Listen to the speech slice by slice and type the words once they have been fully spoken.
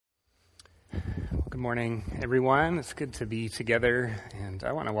morning, everyone. It's good to be together, and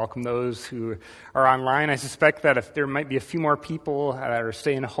I want to welcome those who are online. I suspect that if there might be a few more people that are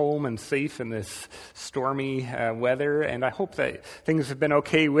staying home and safe in this stormy weather, and I hope that things have been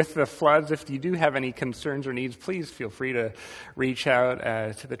okay with the floods. If you do have any concerns or needs, please feel free to reach out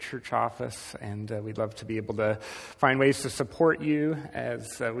to the church office, and we'd love to be able to find ways to support you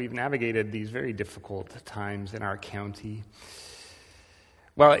as we've navigated these very difficult times in our county.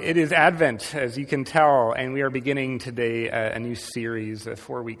 Well, it is Advent, as you can tell, and we are beginning today a new series, a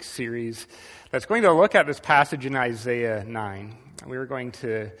 4-week series, that's going to look at this passage in Isaiah 9. We're going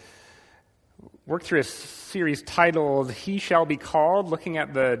to work through a series titled, He Shall Be Called, looking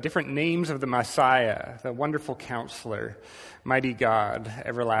at the different names of the Messiah, the Wonderful Counselor, Mighty God,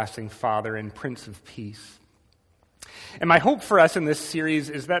 Everlasting Father, and Prince of Peace. And my hope for us in this series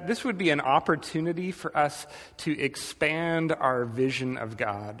is that this would be an opportunity for us to expand our vision of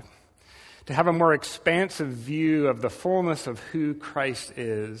God, to have a more expansive view of the fullness of who Christ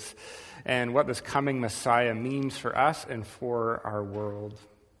is and what this coming Messiah means for us and for our world.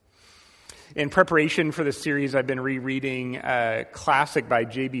 In preparation for this series, I've been rereading a classic by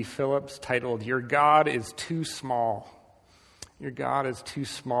J.B. Phillips titled, Your God is Too Small. Your God is too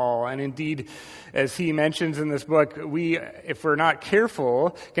small. And indeed, as he mentions in this book, we, if we're not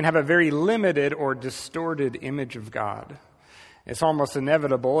careful, can have a very limited or distorted image of God. It's almost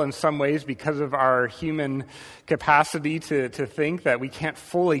inevitable in some ways because of our human capacity to think that we can't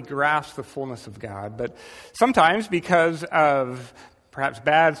fully grasp the fullness of God. But sometimes because of perhaps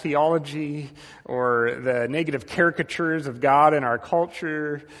bad theology or the negative caricatures of God in our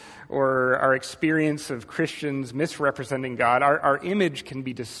culture or our experience of Christians misrepresenting God, our image can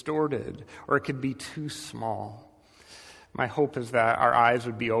be distorted or it could be too small. My hope is that our eyes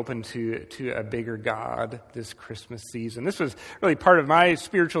would be open to a bigger God this Christmas season. This was really part of my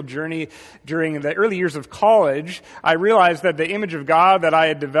spiritual journey during the early years of college. I realized that the image of God that I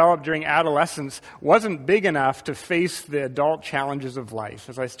had developed during adolescence wasn't big enough to face the adult challenges of life.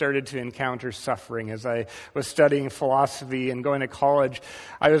 As I started to encounter suffering, as I was studying philosophy and going to college,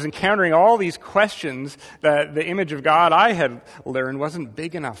 I was encountering all these questions that the image of God I had learned wasn't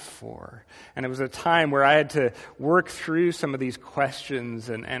big enough for. And it was a time where I had to work through some of these questions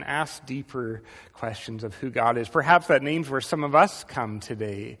and ask deeper questions of who God is. Perhaps that names where some of us come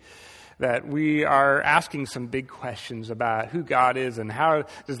today, that we are asking some big questions about who God is and how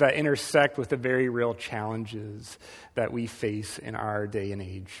does that intersect with the very real challenges that we face in our day and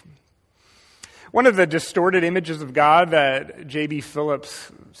age. One of the distorted images of God that J.B. Phillips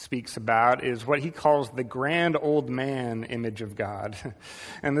speaks about is what he calls the grand old man image of God.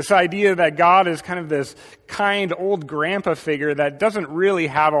 And this idea that God is kind of this kind old grandpa figure that doesn't really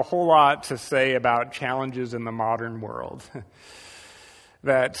have a whole lot to say about challenges in the modern world.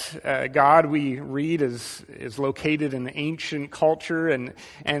 That God, we read, is located in ancient culture, and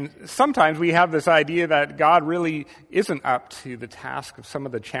sometimes we have this idea that God really isn't up to the task of some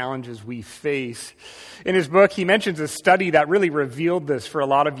of the challenges we face. In his book, he mentions a study that really revealed this for a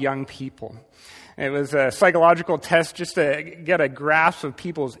lot of young people. It was a psychological test just to get a grasp of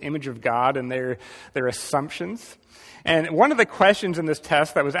people's image of God and their assumptions. And one of the questions in this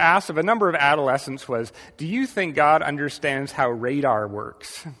test that was asked of a number of adolescents was, do you think God understands how radar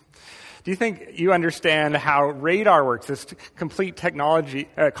works? Do you think you understand how radar works, this complete technology,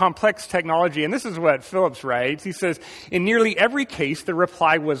 complex technology? And this is what Phillips writes. He says, in nearly every case, the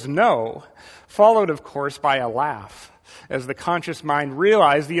reply was no, followed, of course, by a laugh, as the conscious mind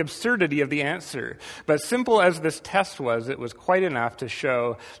realized the absurdity of the answer. But simple as this test was, it was quite enough to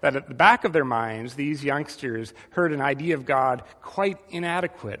show that at the back of their minds, these youngsters heard an idea of God quite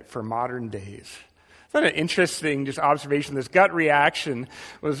inadequate for modern days. Isn't that an interesting just observation? This gut reaction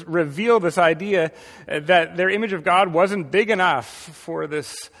was revealed this idea that their image of God wasn't big enough for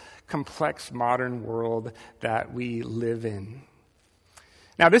this complex modern world that we live in.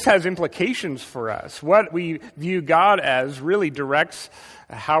 Now, this has implications for us. What we view God as really directs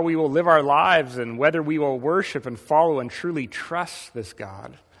how we will live our lives and whether we will worship and follow and truly trust this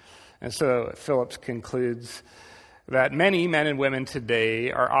God. And so Phillips concludes that many men and women today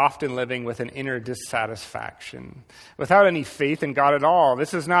are often living with an inner dissatisfaction, without any faith in God at all.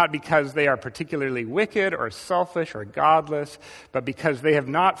 This is not because they are particularly wicked or selfish or godless, but because they have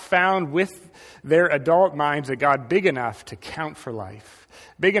not found with their adult minds a God big enough to count for life,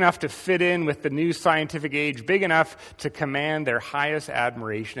 big enough to fit in with the new scientific age, big enough to command their highest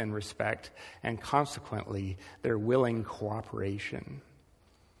admiration and respect, and consequently, their willing cooperation.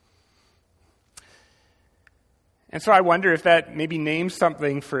 And so I wonder if that maybe names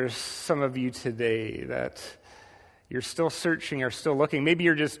something for some of you today, that you're still searching or still looking. Maybe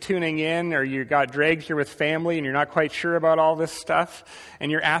you're just tuning in, or you got dragged here with family and you're not quite sure about all this stuff,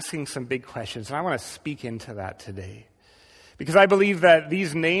 and you're asking some big questions. And I want to speak into that today, because I believe that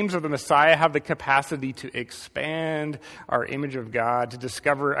these names of the Messiah have the capacity to expand our image of God, to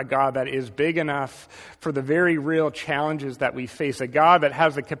discover a God that is big enough for the very real challenges that we face, a God that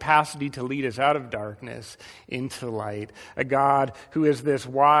has the capacity to lead us out of darkness into light, a God who is this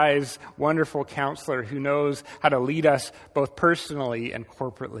wise, wonderful counselor who knows how to lead us both personally and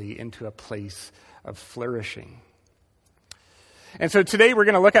corporately into a place of flourishing. And so today we're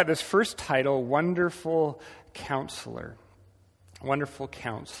going to look at this first title, Wonderful Counselor. Wonderful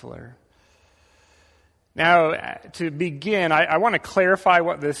Counselor. Now, to begin, I want to clarify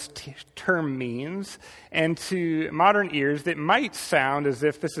what this term means. And to modern ears, it might sound as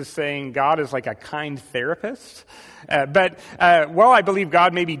if this is saying God is like a kind therapist. But while I believe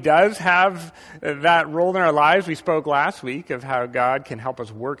God maybe does have that role in our lives, we spoke last week of how God can help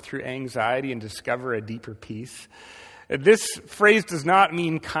us work through anxiety and discover a deeper peace. This phrase does not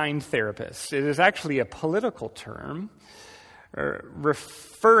mean kind therapist. It is actually a political term,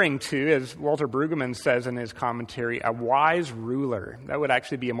 referring to, as Walter Brueggemann says in his commentary, a wise ruler. That would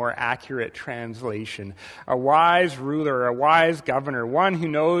actually be a more accurate translation. A wise ruler, a wise governor, one who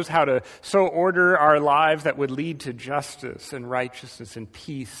knows how to so order our lives that would lead to justice and righteousness and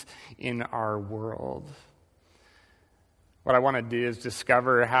peace in our world. What I want to do is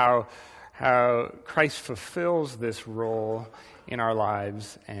discover how Christ fulfills this role in our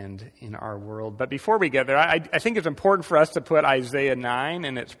lives and in our world. But before we get there, I think it's important for us to put Isaiah 9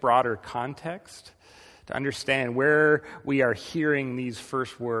 in its broader context, to understand where we are hearing these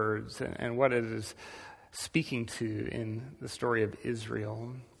first words and what it is speaking to in the story of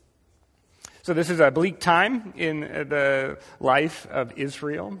Israel. So this is a bleak time in the life of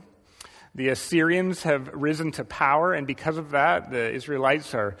Israel. The Assyrians have risen to power, and because of that, the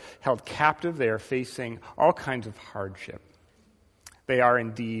Israelites are held captive. They are facing all kinds of hardship. They are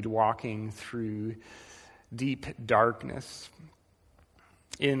indeed walking through deep darkness.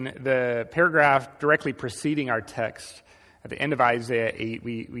 In the paragraph directly preceding our text, at the end of Isaiah 8,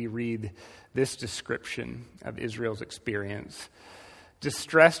 we read this description of Israel's experience.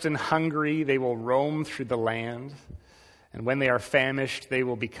 Distressed and hungry, they will roam through the land. And when they are famished, they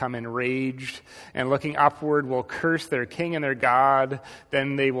will become enraged, and looking upward will curse their king and their God.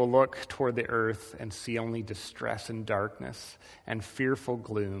 Then they will look toward the earth and see only distress and darkness and fearful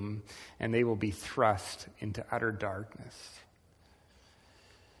gloom, and they will be thrust into utter darkness.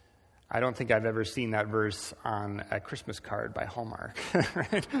 I don't think I've ever seen that verse on a Christmas card by Hallmark.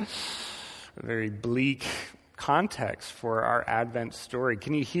 Right? A very bleak context for our Advent story.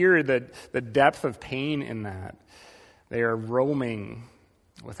 Can you hear the depth of pain in that? They are roaming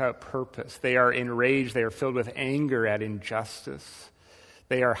without purpose. They are enraged. They are filled with anger at injustice.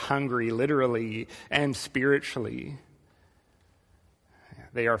 They are hungry, literally and spiritually.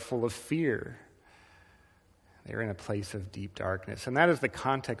 They are full of fear. They are in a place of deep darkness. And that is the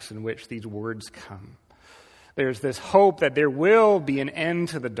context in which these words come. There's this hope that there will be an end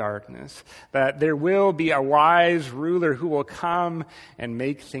to the darkness, that there will be a wise ruler who will come and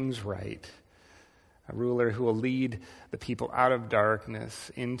make things right. A ruler who will lead the people out of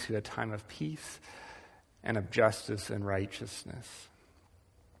darkness into a time of peace and of justice and righteousness.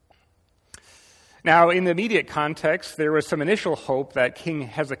 Now, in the immediate context, there was some initial hope that King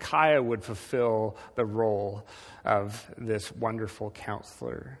Hezekiah would fulfill the role of this wonderful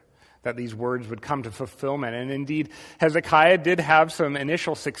counselor, that these words would come to fulfillment. And indeed, Hezekiah did have some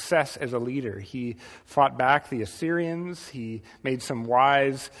initial success as a leader. He fought back the Assyrians. He made some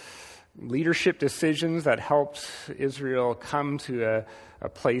wise leadership decisions that helped Israel come to a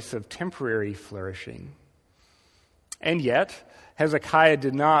place of temporary flourishing. And yet, Hezekiah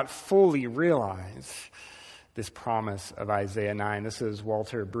did not fully realize this promise of Isaiah 9. This is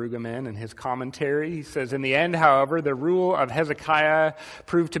Walter Brueggemann in his commentary. He says, in the end, however, the rule of Hezekiah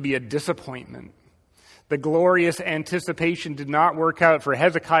proved to be a disappointment. The glorious anticipation did not work out, for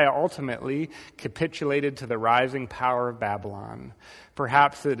Hezekiah ultimately capitulated to the rising power of Babylon.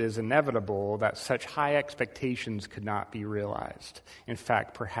 Perhaps it is inevitable that such high expectations could not be realized. In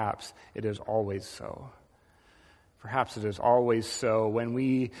fact, perhaps it is always so. Perhaps it is always so when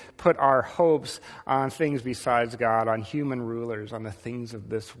we put our hopes on things besides God, on human rulers, on the things of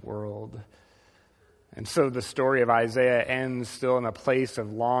this world. And so the story of Isaiah ends still in a place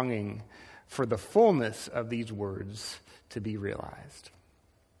of longing for the fullness of these words to be realized.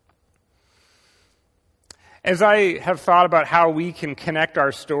 As I have thought about how we can connect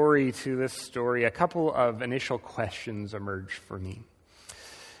our story to this story, a couple of initial questions emerged for me.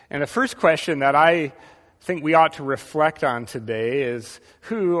 And the first question that I think we ought to reflect on today is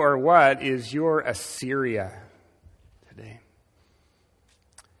who or what is your Assyria today?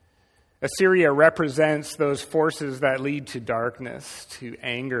 Assyria represents those forces that lead to darkness, to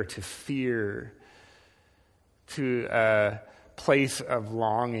anger, to fear, to a place of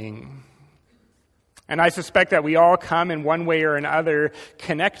longing. And I suspect that we all come in one way or another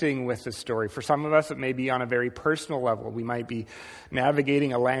connecting with the story. For some of us, it may be on a very personal level. We might be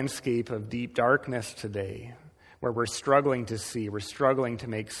navigating a landscape of deep darkness today where we're struggling to see, we're struggling to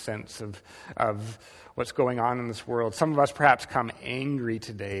make sense of what's going on in this world. Some of us perhaps come angry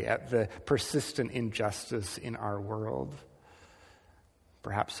today at the persistent injustice in our world.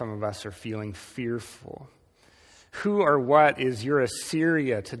 Perhaps some of us are feeling fearful. Who or what is your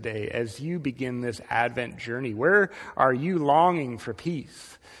Assyria today as you begin this Advent journey? Where are you longing for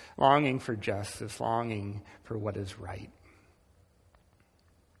peace, longing for justice, longing for what is right?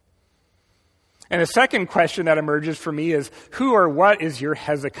 And a second question that emerges for me is, who or what is your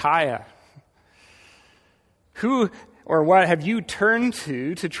Hezekiah? Who or what have you turned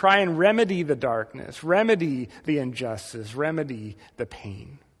to try and remedy the darkness, remedy the injustice, remedy the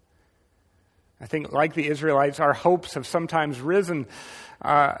pain? I think, like the Israelites, our hopes have sometimes risen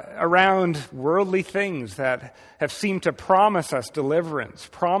around worldly things that have seemed to promise us deliverance,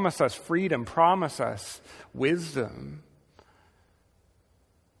 promise us freedom, promise us wisdom.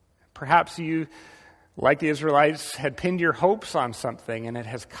 Perhaps you, like the Israelites, had pinned your hopes on something and it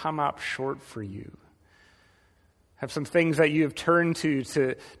has come up short for you. Have some things that you have turned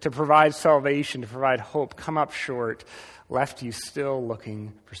to provide salvation, to provide hope, come up short, left you still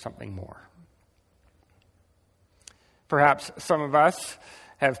looking for something more. Perhaps some of us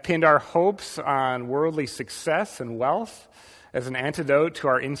have pinned our hopes on worldly success and wealth as an antidote to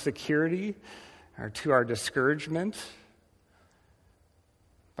our insecurity or to our discouragement.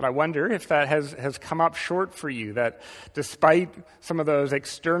 But I wonder if that has come up short for you, that despite some of those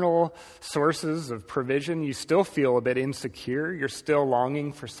external sources of provision, you still feel a bit insecure, you're still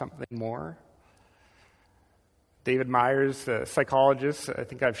longing for something more. David Myers, a psychologist, I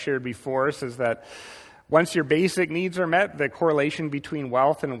think I've shared before, says that once your basic needs are met, the correlation between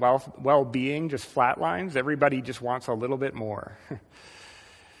wealth and well-being just flatlines. Everybody just wants a little bit more.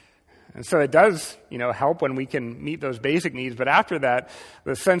 And so it does, help when we can meet those basic needs. But after that,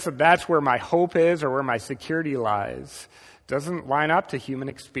 the sense that that's where my hope is or where my security lies doesn't line up to human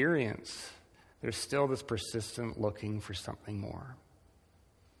experience. There's still this persistent looking for something more.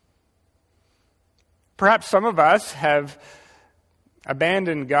 Perhaps some of us have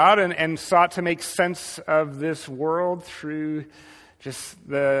abandoned God and sought to make sense of this world through just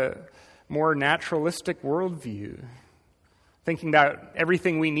the more naturalistic worldview, thinking that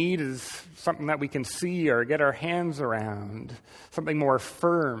everything we need is something that we can see or get our hands around, something more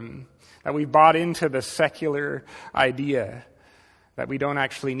firm, that we've bought into the secular idea that we don't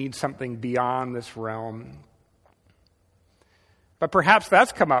actually need something beyond this realm. But perhaps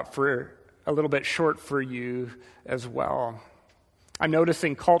that's come up for a little bit short for you as well. I'm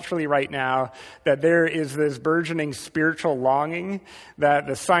noticing culturally right now that there is this burgeoning spiritual longing that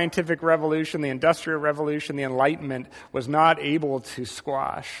the scientific revolution, the industrial revolution, the Enlightenment was not able to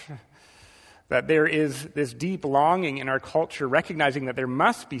squash. That there is this deep longing in our culture, recognizing that there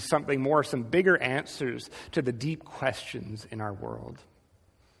must be something more, some bigger answers to the deep questions in our world.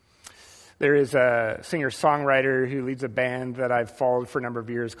 There is a singer-songwriter who leads a band that I've followed for a number of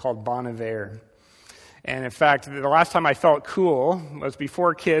years called Bon Iver. And in fact, the last time I felt cool was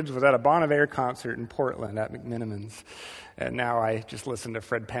before kids was at a Bon Iver concert in Portland at McMinimans. And now I just listen to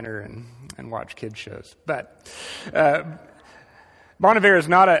Fred Penner and watch kids shows. But Bon Iver is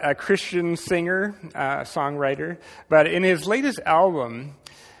not a Christian singer, songwriter. But in his latest album,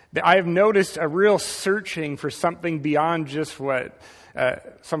 I have noticed a real searching for something beyond just what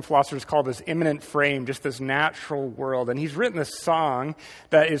some philosophers call this immanent frame, just this natural world. And he's written this song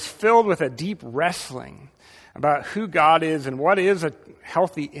that is filled with a deep wrestling about who God is and what is a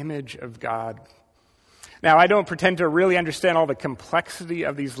healthy image of God. Now, I don't pretend to really understand all the complexity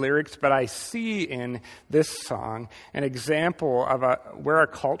of these lyrics, but I see in this song an example of where our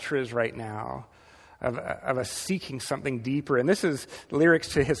culture is right now, of us seeking something deeper. And this is lyrics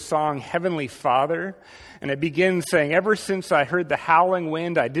to his song, Heavenly Father. And it begins saying, ever since I heard the howling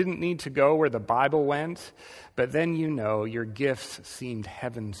wind, I didn't need to go where the Bible went. But then your gifts seemed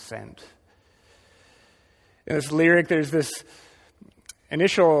heaven sent. In this lyric, there's this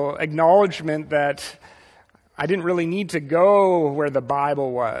initial acknowledgement that I didn't really need to go where the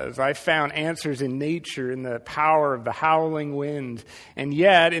Bible was. I found answers in nature, in the power of the howling wind. And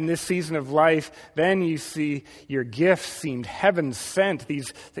yet, in this season of life, then you see your gifts seemed heaven sent.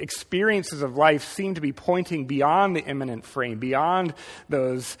 These experiences of life seem to be pointing beyond the imminent frame, beyond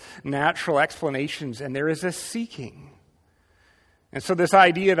those natural explanations, and there is a seeking. And so this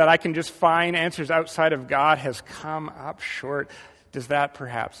idea that I can just find answers outside of God has come up short. Does that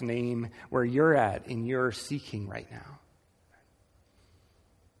perhaps name where you're at in your seeking right now?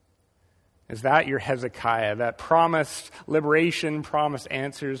 Is that your Hezekiah, that promised liberation, promised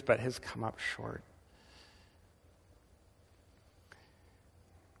answers, but has come up short?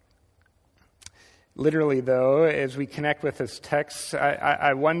 Literally, though, as we connect with this text,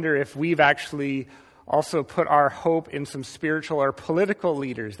 I wonder if we've actually also put our hope in some spiritual or political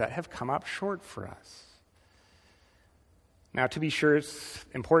leaders that have come up short for us. Now, to be sure, it's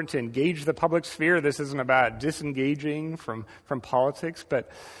important to engage the public sphere. This isn't about disengaging from politics, but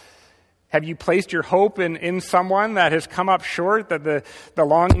have you placed your hope in someone that has come up short, that the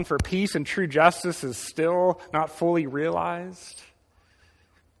longing for peace and true justice is still not fully realized?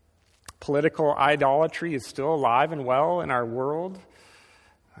 Political idolatry is still alive and well in our world.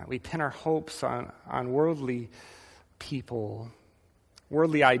 We pin our hopes on worldly people,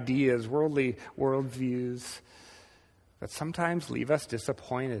 worldly ideas, worldly worldviews that sometimes leave us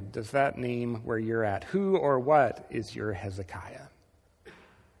disappointed. Does that name where you're at? Who or what is your Hezekiah?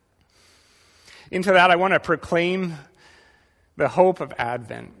 Into that, I want to proclaim the hope of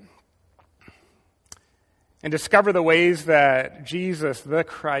Advent and discover the ways that Jesus, the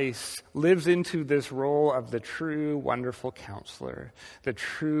Christ, lives into this role of the true, wonderful counselor, the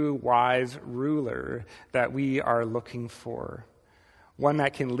true, wise ruler that we are looking for. One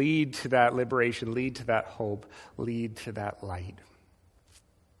that can lead to that liberation, lead to that hope, lead to that light.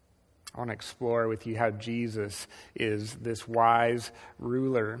 I want to explore with you how Jesus is this wise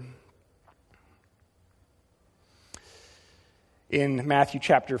ruler. In Matthew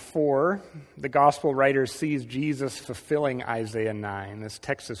chapter 4, the gospel writer sees Jesus fulfilling Isaiah 9. This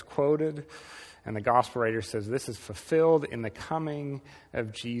text is quoted, and the gospel writer says this is fulfilled in the coming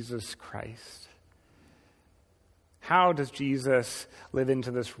of Jesus Christ. How does Jesus live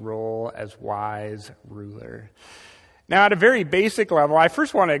into this role as wise ruler? Now, at a very basic level, I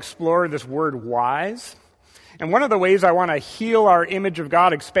first want to explore this word wise. And one of the ways I want to heal our image of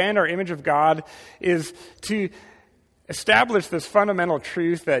God, expand our image of God, is to establish this fundamental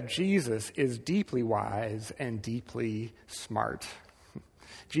truth that Jesus is deeply wise and deeply smart.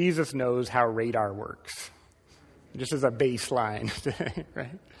 Jesus knows how radar works, just as a baseline today,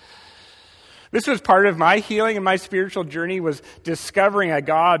 right? This was part of my healing and my spiritual journey, was discovering a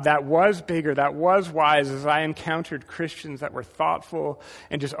God that was bigger, that was wise, as I encountered Christians that were thoughtful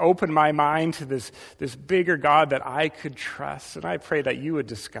and just opened my mind to this bigger God that I could trust. And I pray that you would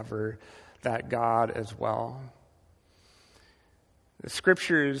discover that God as well. The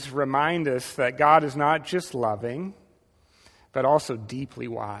scriptures remind us that God is not just loving, but also deeply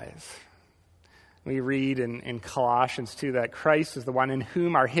wise. We read in Colossians 2 that Christ is the one in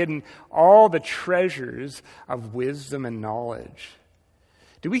whom are hidden all the treasures of wisdom and knowledge.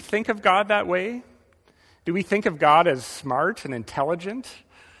 Do we think of God that way? Do we think of God as smart and intelligent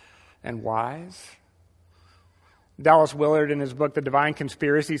and wise? Dallas Willard, in his book, The Divine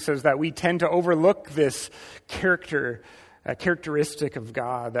Conspiracy, says that we tend to overlook this characteristic of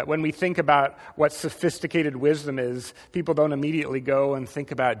God, that when we think about what sophisticated wisdom is, people don't immediately go and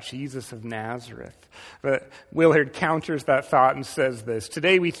think about Jesus of Nazareth. But Willard counters that thought and says this: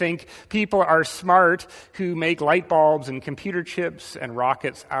 today we think people are smart who make light bulbs and computer chips and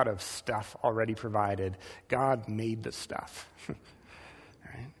rockets out of stuff already provided. God made the stuff.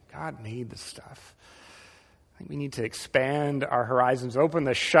 Right? God made the stuff. We need to expand our horizons, open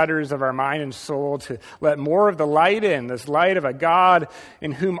the shutters of our mind and soul to let more of the light in, this light of a God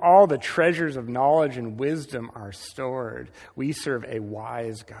in whom all the treasures of knowledge and wisdom are stored. We serve a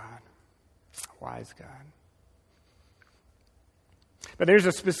wise God. A wise God. But there's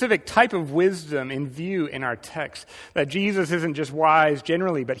a specific type of wisdom in view in our text, that Jesus isn't just wise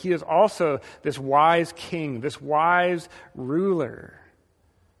generally, but he is also this wise king, this wise ruler.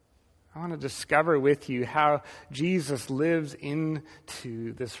 I want to discover with you how Jesus lives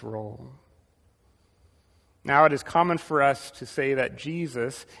into this role. Now, it is common for us to say that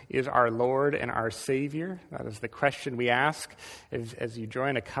Jesus is our Lord and our Savior. That is the question we ask as you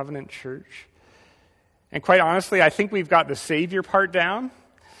join a covenant church. And quite honestly, I think we've got the Savior part down.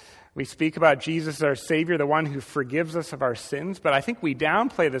 We speak about Jesus as our Savior, the one who forgives us of our sins, but I think we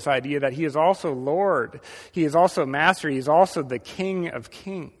downplay this idea that he is also Lord. He is also Master. He is also the King of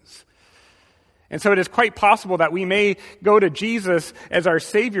Kings. And so it is quite possible that we may go to Jesus as our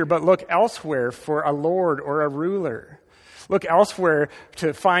Savior, but look elsewhere for a Lord or a ruler. Look elsewhere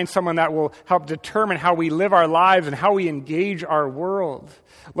to find someone that will help determine how we live our lives and how we engage our world.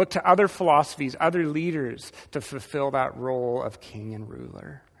 Look to other philosophies, other leaders to fulfill that role of king and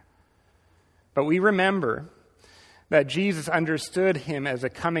ruler. But we remember that Jesus understood him as a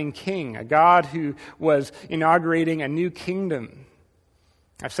coming king, a God who was inaugurating a new kingdom.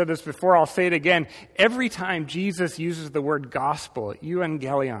 I've said this before, I'll say it again. Every time Jesus uses the word gospel,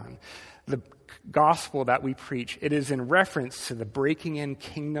 euangelion, the gospel that we preach, it is in reference to the breaking in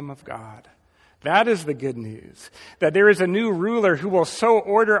kingdom of God. That is the good news, that there is a new ruler who will so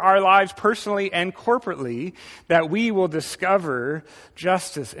order our lives personally and corporately that we will discover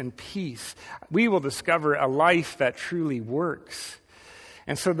justice and peace. We will discover a life that truly works.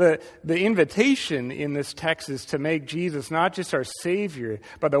 And so the invitation in this text is to make Jesus not just our Savior,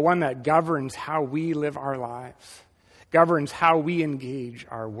 but the one that governs how we live our lives, governs how we engage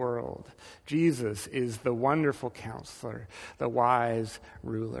our world. Jesus is the wonderful counselor, the wise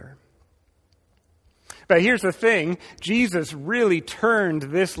ruler. But here's the thing, Jesus really turned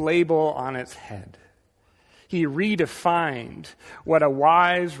this label on its head. He redefined what a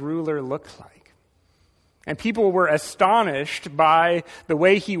wise ruler looked like. And people were astonished by the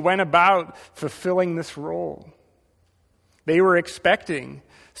way he went about fulfilling this role. They were expecting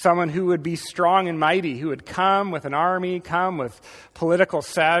someone who would be strong and mighty, who would come with an army, come with political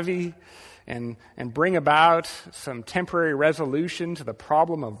savvy, and bring about some temporary resolution to the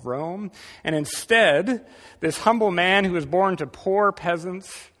problem of Rome. And instead, this humble man who was born to poor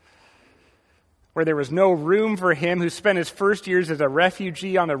peasants, where there was no room for him, who spent his first years as a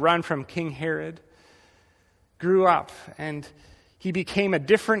refugee on the run from King Herod, grew up and he became a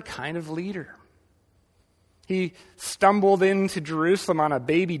different kind of leader. He stumbled into Jerusalem on a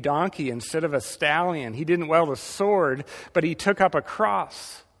baby donkey instead of a stallion. He didn't wield a sword, but he took up a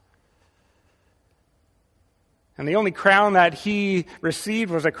cross. And the only crown that he received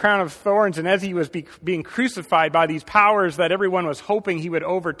was a crown of thorns. And as he was being crucified by these powers that everyone was hoping he would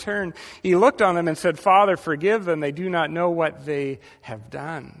overturn, he looked on them and said, "Father, forgive them. They do not know what they have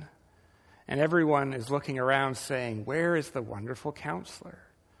done." And everyone is looking around saying, "Where is the wonderful counselor?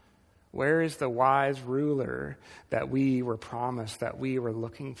 Where is the wise ruler that we were promised, that we were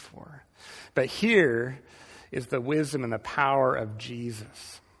looking for?" But here is the wisdom and the power of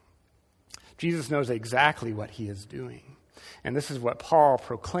Jesus. Jesus knows exactly what he is doing. And this is what Paul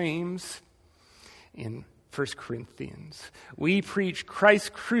proclaims in 1 Corinthians. "We preach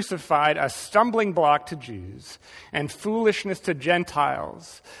Christ crucified, a stumbling block to Jews and foolishness to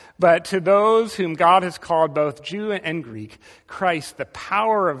Gentiles. But to those whom God has called, both Jew and Greek, Christ, the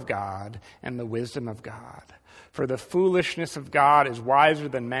power of God and the wisdom of God. For the foolishness of God is wiser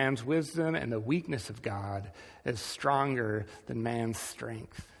than man's wisdom, and the weakness of God is stronger than man's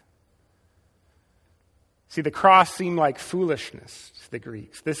strength." See, the cross seemed like foolishness to the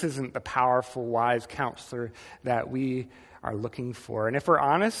Greeks. This isn't the powerful, wise counselor that we are looking for. And if we're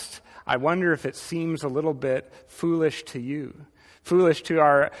honest, I wonder if it seems a little bit foolish to you, foolish to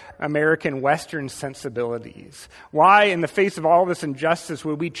our American Western sensibilities. Why, in the face of all this injustice,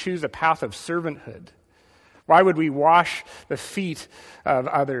 would we choose a path of servanthood? Why would we wash the feet of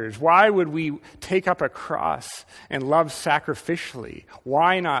others? Why would we take up a cross and love sacrificially?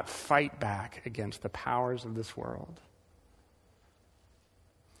 Why not fight back against the powers of this world?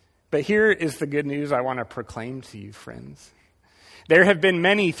 But here is the good news I want to proclaim to you, friends. There have been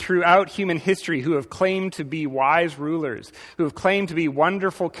many throughout human history who have claimed to be wise rulers, who have claimed to be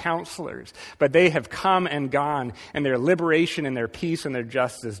wonderful counselors, but they have come and gone, and their liberation and their peace and their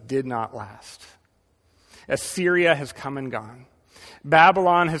justice did not last. Assyria has come and gone.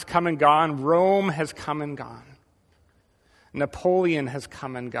 Babylon has come and gone. Rome has come and gone. Napoleon has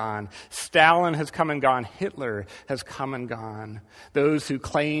come and gone. Stalin has come and gone. Hitler has come and gone. Those who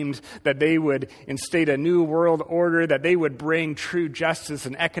claimed that they would instate a new world order, that they would bring true justice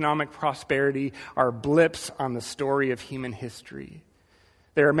and economic prosperity, are blips on the story of human history.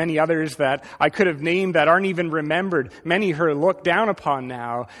 There are many others that I could have named that aren't even remembered. Many who are looked down upon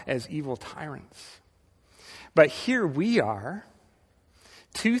now as evil tyrants. But here we are,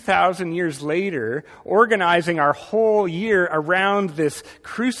 2,000 years later, organizing our whole year around this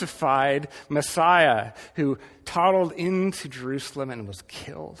crucified Messiah who toddled into Jerusalem and was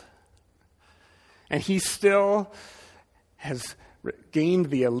killed. And he still has gained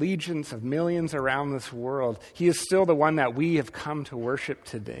the allegiance of millions around this world. He is still the one that we have come to worship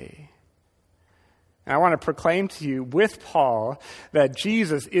today. And I want to proclaim to you with Paul that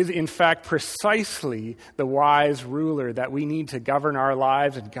Jesus is in fact precisely the wise ruler that we need to govern our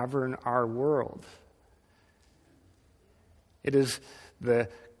lives and govern our world. It is the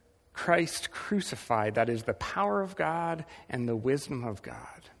Christ crucified that is the power of God and the wisdom of God.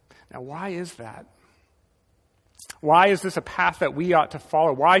 Now, why is that? Why is this a path that we ought to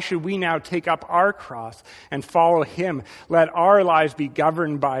follow? Why should we now take up our cross and follow him? Let our lives be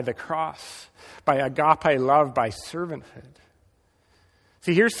governed by the cross, by agape love, by servanthood.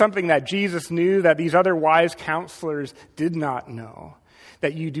 See, here's something that Jesus knew that these other wise counselors did not know,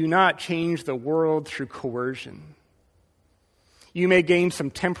 that you do not change the world through coercion. You may gain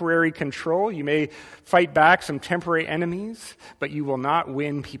some temporary control, you may fight back some temporary enemies, but you will not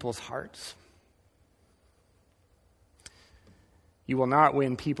win people's hearts. You will not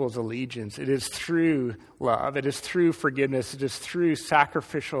win people's allegiance. It is through love, it is through forgiveness, it is through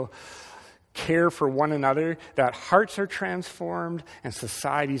sacrificial care for one another that hearts are transformed and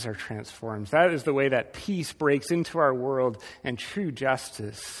societies are transformed. That is the way that peace breaks into our world and true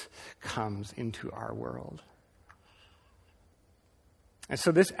justice comes into our world. And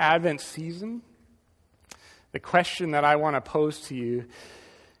so this Advent season, the question that I want to pose to you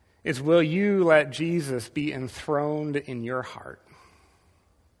is, will you let Jesus be enthroned in your heart?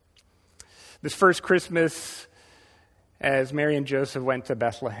 This first Christmas, as Mary and Joseph went to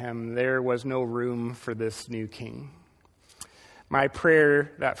Bethlehem, there was no room for this new king. My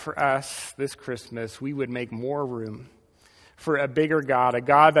prayer that for us this Christmas, we would make more room for a bigger God, a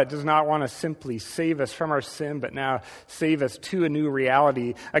God that does not want to simply save us from our sin, but now save us to a new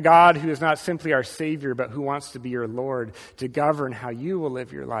reality, a God who is not simply our Savior, but who wants to be your Lord, to govern how you will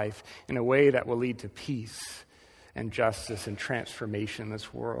live your life in a way that will lead to peace and justice and transformation in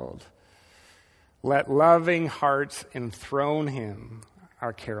this world. Let loving hearts enthrone him,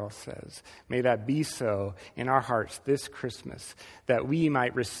 our carol says. May that be so in our hearts this Christmas, that we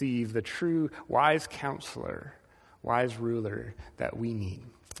might receive the true wise counselor, wise ruler that we need.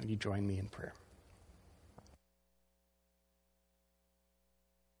 Would you join me in prayer?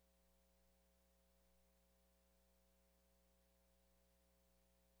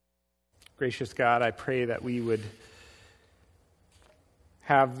 Gracious God, I pray that we would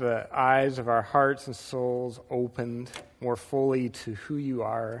have the eyes of our hearts and souls opened more fully to who you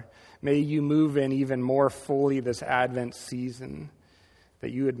are. May you move in even more fully this Advent season,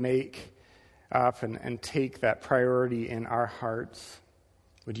 that you would make up and take that priority in our hearts.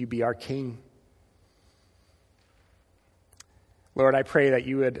 Would you be our King? Lord, I pray that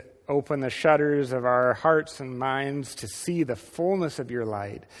you would open the shutters of our hearts and minds to see the fullness of your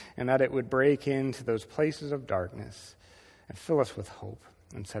light, and that it would break into those places of darkness and fill us with hope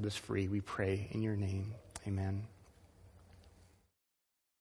and set us free. We pray in your name. Amen.